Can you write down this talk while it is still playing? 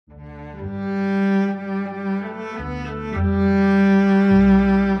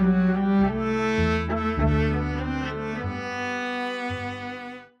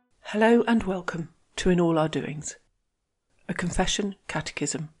Hello and welcome to In All Our Doings, a confession,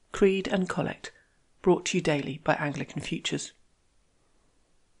 catechism, creed and collect brought to you daily by Anglican Futures.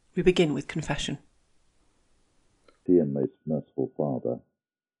 We begin with confession. Dear and most merciful Father,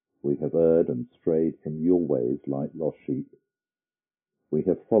 we have erred and strayed from your ways like lost sheep. We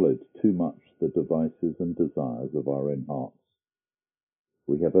have followed too much the devices and desires of our own hearts.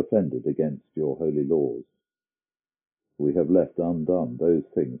 We have offended against your holy laws. We have left undone those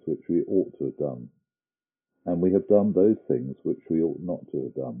things which we ought to have done, and we have done those things which we ought not to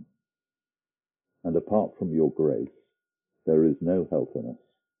have done. And apart from your grace, there is no help in us.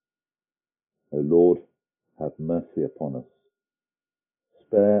 O Lord, have mercy upon us.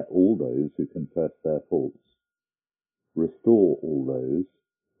 Spare all those who confess their faults. Restore all those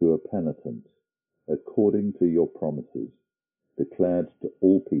who are penitent, according to your promises, declared to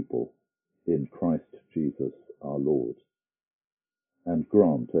all people in Christ Jesus our Lord. And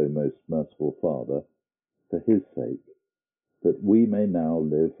grant, O most merciful Father, for his sake, that we may now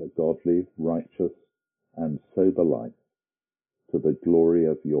live a godly, righteous, and sober life, to the glory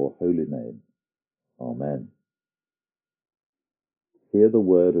of your holy name. Amen. Hear the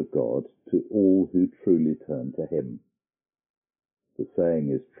word of God to all who truly turn to him. The saying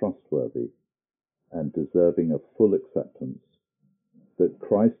is trustworthy and deserving of full acceptance, that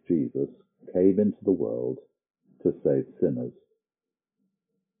Christ Jesus came into the world to save sinners.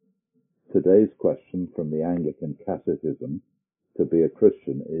 Today's question from the Anglican Catechism to be a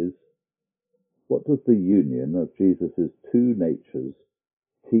Christian is, what does the union of Jesus' two natures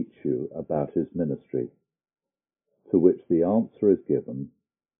teach you about his ministry? To which the answer is given,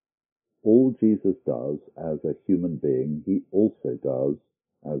 all Jesus does as a human being, he also does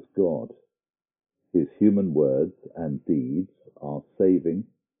as God. His human words and deeds are saving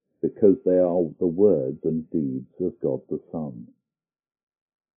because they are the words and deeds of God the Son.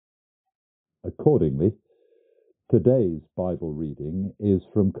 Accordingly, today's Bible reading is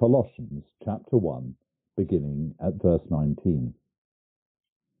from Colossians chapter 1, beginning at verse 19.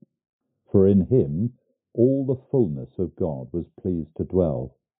 For in him all the fullness of God was pleased to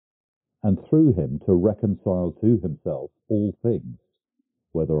dwell, and through him to reconcile to himself all things,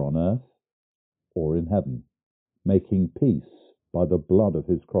 whether on earth or in heaven, making peace by the blood of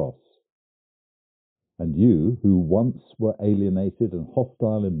his cross. And you, who once were alienated and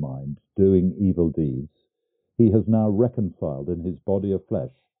hostile in mind, doing evil deeds, he has now reconciled in his body of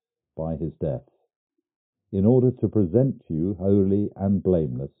flesh by his death, in order to present you holy and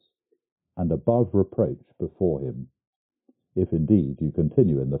blameless, and above reproach before him, if indeed you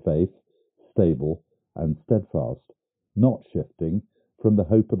continue in the faith, stable and steadfast, not shifting from the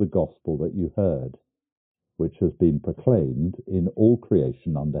hope of the gospel that you heard, which has been proclaimed in all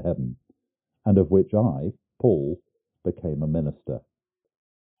creation under heaven, and of which I, Paul, became a minister.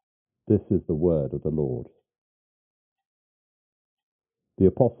 This is the word of the Lord. The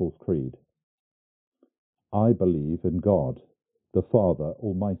Apostles' Creed. I believe in God, the Father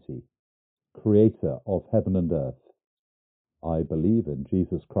Almighty, creator of heaven and earth. I believe in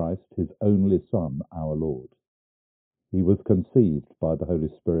Jesus Christ, his only Son, our Lord. He was conceived by the Holy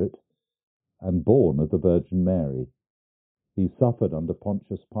Spirit and born of the Virgin Mary. He suffered under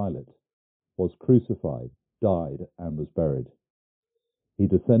Pontius Pilate, was crucified, died, and was buried. He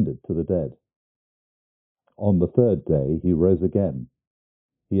descended to the dead. On the third day he rose again.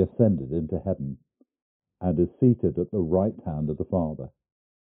 He ascended into heaven, and is seated at the right hand of the Father.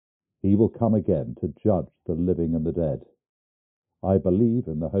 He will come again to judge the living and the dead. I believe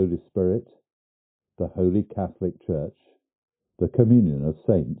in the Holy Spirit, the Holy Catholic Church, the communion of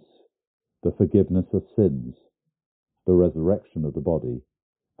saints, the forgiveness of sins, the resurrection of the body,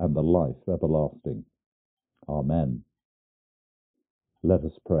 and the life everlasting. Amen. Let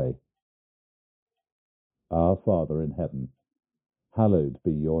us pray. Our Father in heaven, hallowed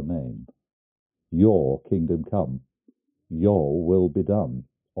be your name. Your kingdom come, your will be done,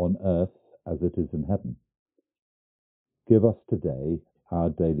 on earth as it is in heaven. Give us today our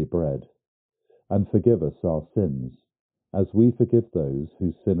daily bread, and forgive us our sins, as we forgive those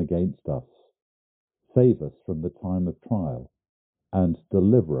who sin against us. Save us from the time of trial, and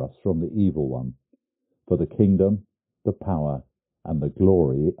deliver us from the evil one. For the kingdom, the power, and the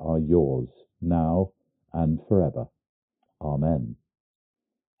glory are yours, now and forever. Amen.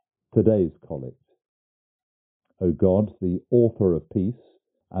 Today's Collect. O God, the author of peace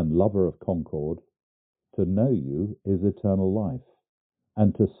and lover of concord, to know you is eternal life,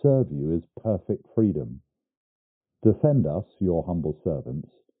 and to serve you is perfect freedom. Defend us, your humble servants,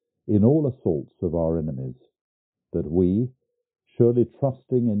 in all assaults of our enemies, that we, surely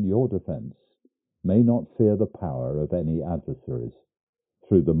trusting in your defence, may not fear the power of any adversaries,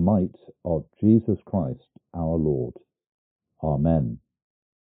 through the might of Jesus Christ our Lord. Amen.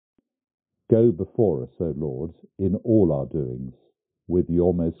 Go before us, O Lord, in all our doings, with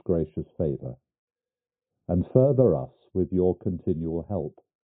your most gracious favour, and further us with your continual help,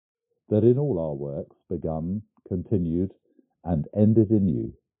 that in all our works begun, continued, and ended in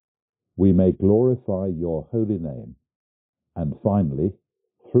you, we may glorify your holy name, and finally,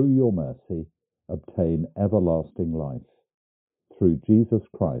 through your mercy, obtain everlasting life. Through Jesus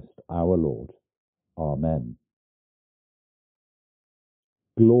Christ our Lord. Amen.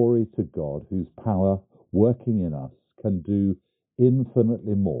 Glory to God, whose power, working in us, can do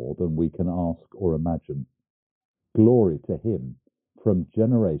infinitely more than we can ask or imagine. Glory to him from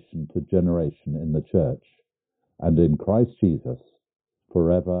generation to generation in the Church, and in Christ Jesus,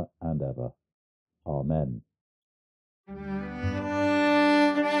 forever and ever. Amen.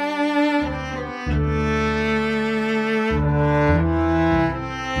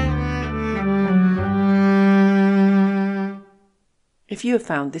 If you have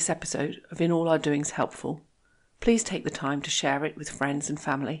found this episode of In All Our Doings helpful, please take the time to share it with friends and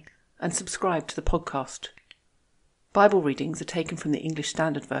family and subscribe to the podcast. Bible readings are taken from the English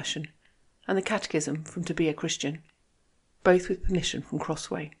Standard Version and the Catechism from To Be a Christian, both with permission from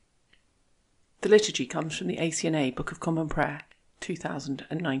Crossway. The liturgy comes from the ACNA Book of Common Prayer,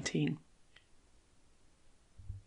 2019.